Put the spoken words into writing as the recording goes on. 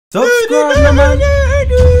Subscribe, man.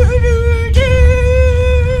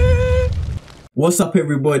 What's up,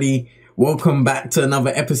 everybody? Welcome back to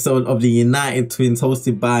another episode of the United Twins,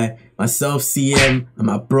 hosted by myself, CM, and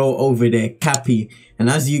my bro over there, Cappy. And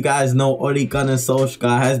as you guys know, Ole Gunnar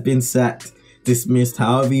Solskjaer has been sacked, dismissed,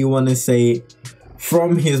 however you want to say it,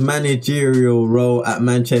 from his managerial role at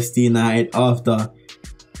Manchester United after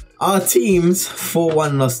our team's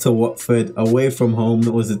 4-1 loss to Watford away from home.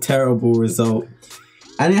 It was a terrible result.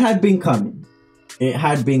 And it had been coming. It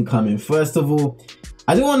had been coming. First of all,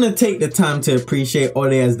 I do want to take the time to appreciate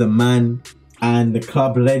Ole as the man and the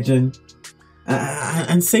club legend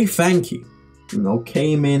and say thank you. You know,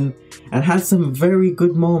 came in and had some very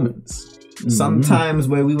good moments. Sometimes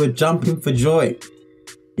where we were jumping for joy.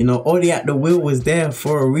 You know, Ole at the wheel was there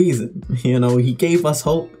for a reason. You know, he gave us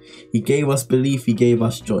hope. He gave us belief. He gave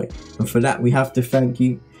us joy. And for that, we have to thank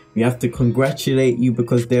you. We have to congratulate you,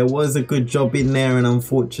 because there was a good job in there, and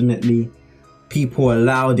unfortunately people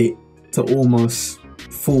allowed it to almost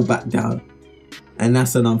fall back down, and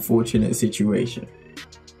that's an unfortunate situation.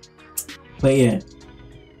 But yeah,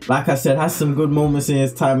 like I said, had some good moments in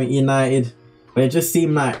his time at United, but it just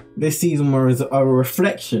seemed like this season was a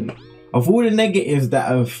reflection of all the negatives that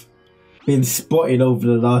have been spotted over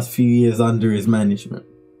the last few years under his management.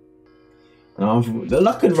 The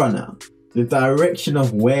luck had run out. The direction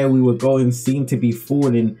of where we were going seemed to be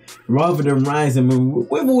falling rather than rising.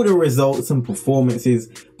 With all the results and performances,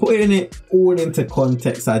 putting it all into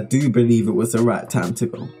context, I do believe it was the right time to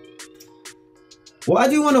go. What I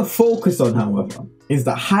do want to focus on, however, is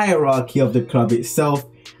the hierarchy of the club itself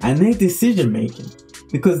and their decision making,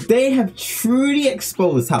 because they have truly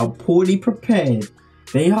exposed how poorly prepared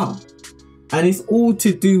they are. And it's all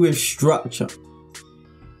to do with structure.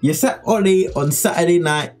 You sacked Ole on Saturday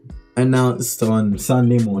night, announced on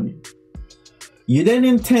Sunday morning. You then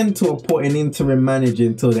intend to appoint an interim manager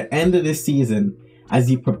until the end of the season as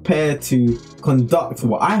you prepare to conduct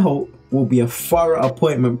what I hope will be a thorough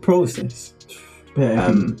appointment process.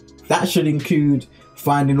 That should include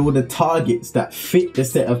finding all the targets that fit the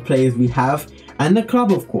set of players we have and the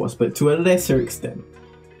club, of course, but to a lesser extent.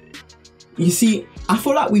 You see, I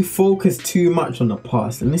feel like we focus too much on the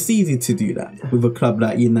past, and it's easy to do that with a club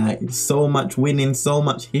like United. So much winning, so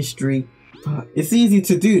much history. It's easy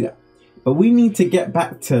to do that. But we need to get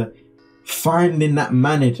back to finding that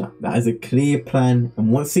manager that has a clear plan and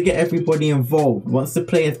wants to get everybody involved, wants to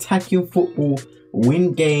play attacking football,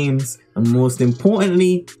 win games, and most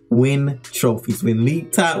importantly, win trophies, win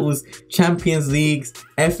league titles, Champions Leagues,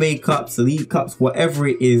 FA Cups, League Cups, whatever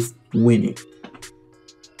it is, win it.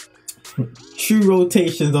 True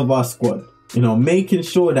rotations of our squad, you know, making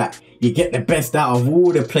sure that you get the best out of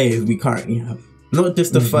all the players we currently have, not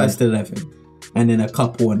just the first 11 and then a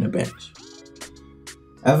couple on the bench.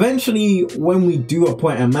 Eventually, when we do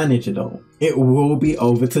appoint a manager though, it will be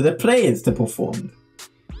over to the players to perform,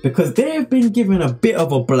 because they have been given a bit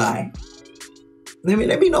of a blight. Let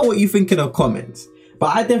me know what you think in the comments,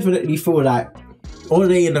 but I definitely feel like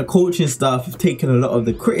Ole and the coaching staff have taken a lot of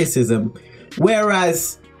the criticism,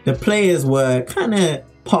 whereas the players were kind of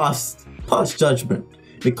past judgment,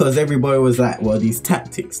 because everybody was like, well, these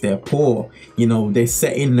tactics, they're poor. You know, they're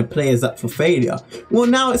setting the players up for failure. Well,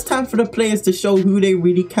 now it's time for the players to show who they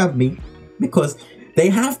really can be, because they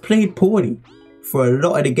have played poorly for a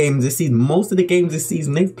lot of the games this season. Most of the games this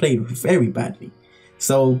season, they've played very badly.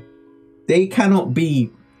 So they cannot be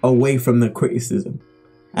away from the criticism.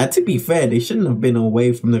 And to be fair, they shouldn't have been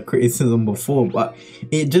away from the criticism before, but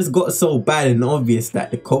it just got so bad and obvious that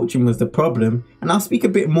the coaching was the problem. And I'll speak a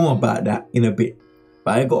bit more about that in a bit.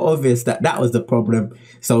 But it got obvious that that was the problem.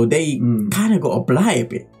 So they kind of got a blight a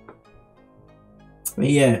bit. But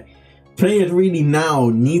yeah, players really now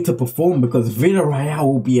need to perform, because Villarreal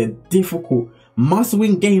will be a difficult,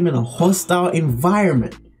 must-win game in a hostile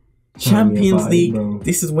environment. Champions League,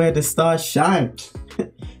 this is where the stars shine.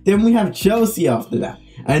 Then we have Chelsea after that.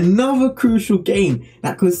 Another crucial game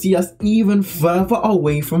that could see us even further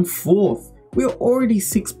away from fourth. We're already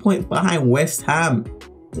 6 points behind West Ham.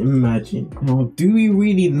 Imagine. Now, do we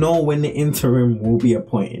really know when the interim will be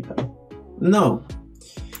appointed? No.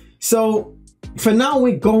 So, for now,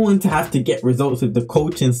 we're going to have to get results with the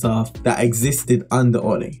coaching staff that existed under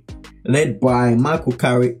Ole, led by Michael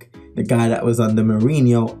Carrick, the guy that was under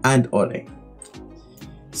Mourinho and Ole.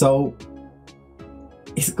 So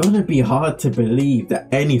it's gonna be hard to believe that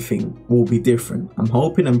anything will be different. I'm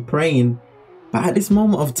hoping and praying, but at this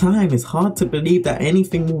moment of time, it's hard to believe that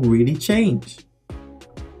anything will really change.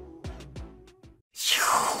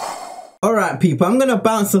 Alright people, I'm gonna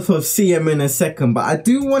bounce off of CM in a second, but I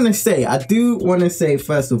do wanna say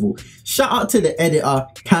first of all, shout out to the editor,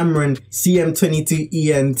 Cameron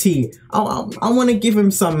CM22ENT. I wanna give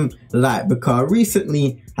him some like, because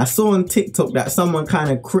recently I saw on TikTok that someone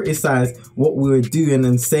kind of criticized what we were doing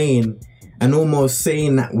and saying, and almost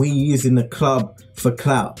saying that we're using the club for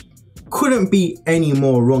clout. Couldn't be any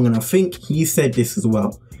more wrong, and I think he said this as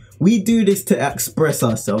well. We do this to express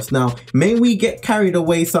ourselves. Now, may we get carried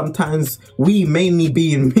away sometimes, we mainly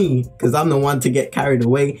being me, because I'm the one to get carried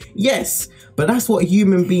away. Yes, but that's what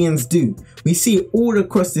human beings do. We see it all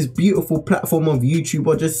across this beautiful platform of YouTube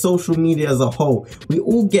or just social media as a whole. We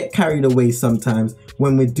all get carried away sometimes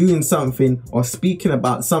when we're doing something or speaking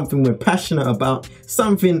about something we're passionate about,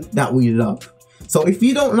 something that we love. So if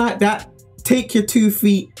you don't like that, take your 2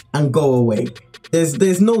 feet and go away.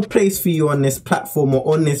 There's no place for you on this platform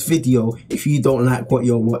or on this video if you don't like what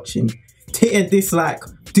you're watching. Hit a dislike,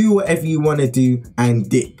 do whatever you want to do and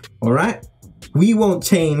dip, alright? We won't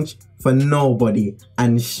change for nobody,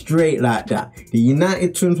 and straight like that. The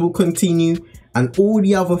United Twins will continue, and all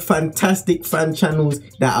the other fantastic fan channels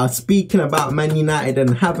that are speaking about Man United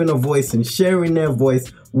and having a voice and sharing their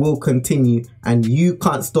voice will continue, and you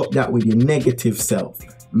can't stop that with your negative self.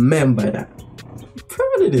 Remember that.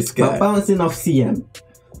 Proud of this guy. But bouncing off CM.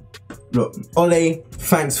 Look, Ole,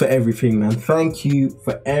 thanks for everything, man. Thank you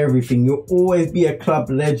for everything. You'll always be a club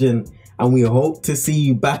legend, and we hope to see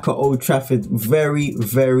you back at Old Trafford very,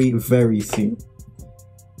 very, very soon.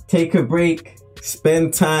 Take a break,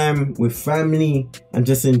 spend time with family, and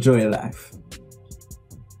just enjoy life.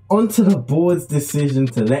 On to the board's decision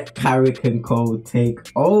to let Carrick and Cole take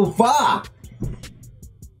over.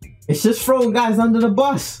 It's just throwing guys under the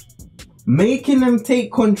bus, making them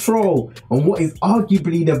take control on what is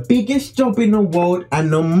arguably the biggest job in the world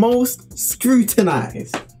and the most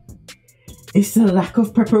scrutinized. It's a lack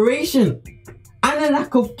of preparation and a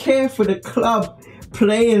lack of care for the club,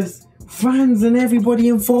 players, fans and everybody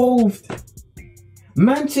involved.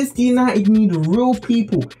 Manchester United need real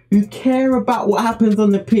people who care about what happens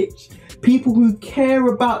on the pitch, people who care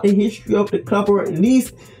about the history of the club, or at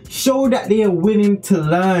least show that they are willing to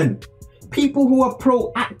learn. People who are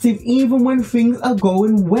proactive even when things are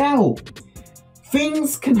going well.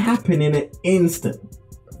 Things can happen in an instant.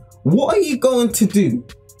 What are you going to do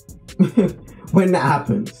when that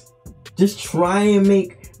happens? Just try and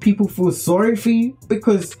make people feel sorry for you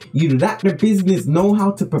because you lack the business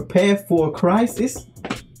know-how to prepare for a crisis?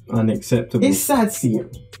 Unacceptable. It's sad seeing,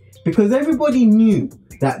 because everybody knew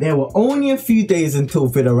that there were only a few days until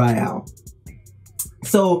Villarreal.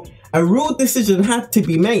 So a real decision had to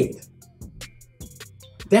be made.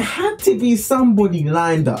 There had to be somebody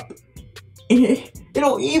lined up. You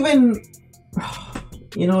know, even,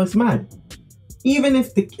 you know, it's mad. Even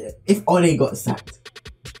if Ole got sacked,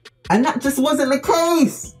 and that just wasn't the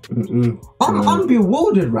case. I'm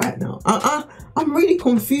bewildered right now. I'm really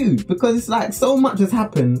confused because it's like so much has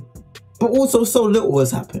happened, but also so little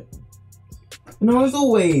has happened. You know, as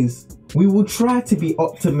always, we will try to be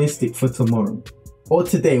optimistic for tomorrow or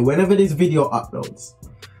today, whenever this video uploads.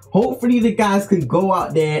 Hopefully the guys can go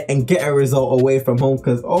out there and get a result away from home,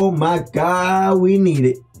 because oh my god, we need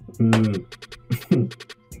it.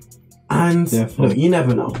 And look, you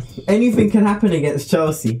never know, anything can happen against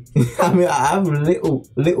Chelsea. I mean, I have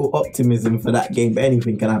little optimism for that game, but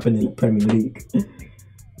anything can happen in the Premier League.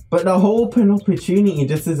 But the hope and opportunity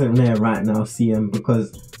just isn't there right now, CM,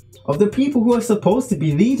 because of the people who are supposed to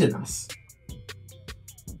be leading us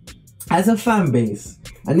as a fan base.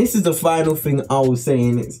 And this is the final thing I was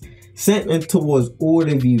saying, it's centered towards all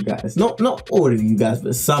of you guys. Not all of you guys,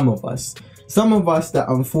 but some of us. Some of us that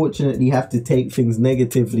unfortunately have to take things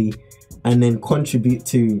negatively and then contribute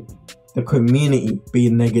to the community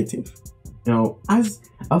being negative. You know, as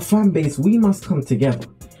a fan base, we must come together.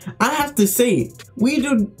 I have to say, we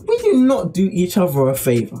do not do each other a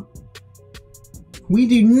favor. We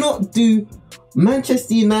do not do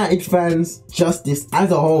Manchester United fans justice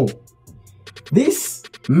as a whole. This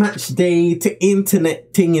match day to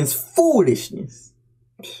internet thing is foolishness.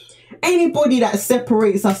 Anybody that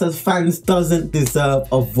separates us as fans doesn't deserve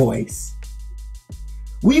a voice.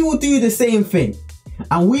 We will do the same thing,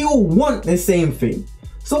 and we all want the same thing.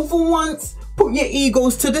 So for once, put your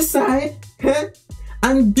egos to the side,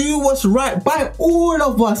 and do what's right by all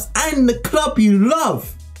of us and the club you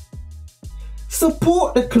love.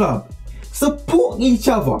 Support the club, support each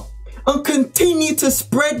other, and continue to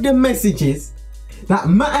spread the messages that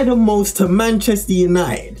matter the most to Manchester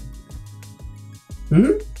United.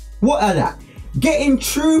 What are that? Getting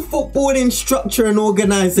true footballing structure and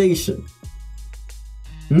organisation.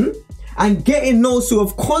 And getting those who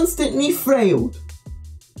have constantly failed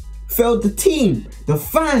failed the team, the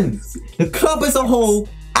fans, the club as a whole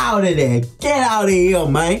out of there. Get out of here,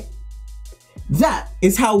 man. That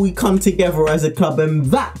is how we come together as a club, and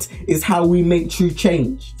that is how we make true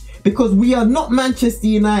change. Because we are not Manchester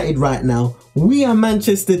United right now. We are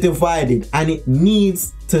Manchester divided, and it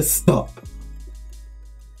needs to stop.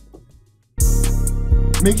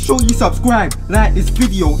 Make sure you subscribe, like this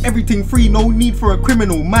video, everything free, no need for a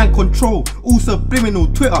criminal, mind control, all subliminal,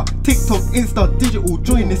 Twitter, TikTok, Insta, digital,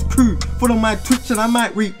 join this crew, follow my Twitch and I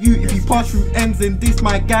might rate you, if you pass through ends and diss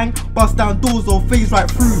my gang, bust down doors or phase right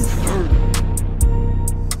through.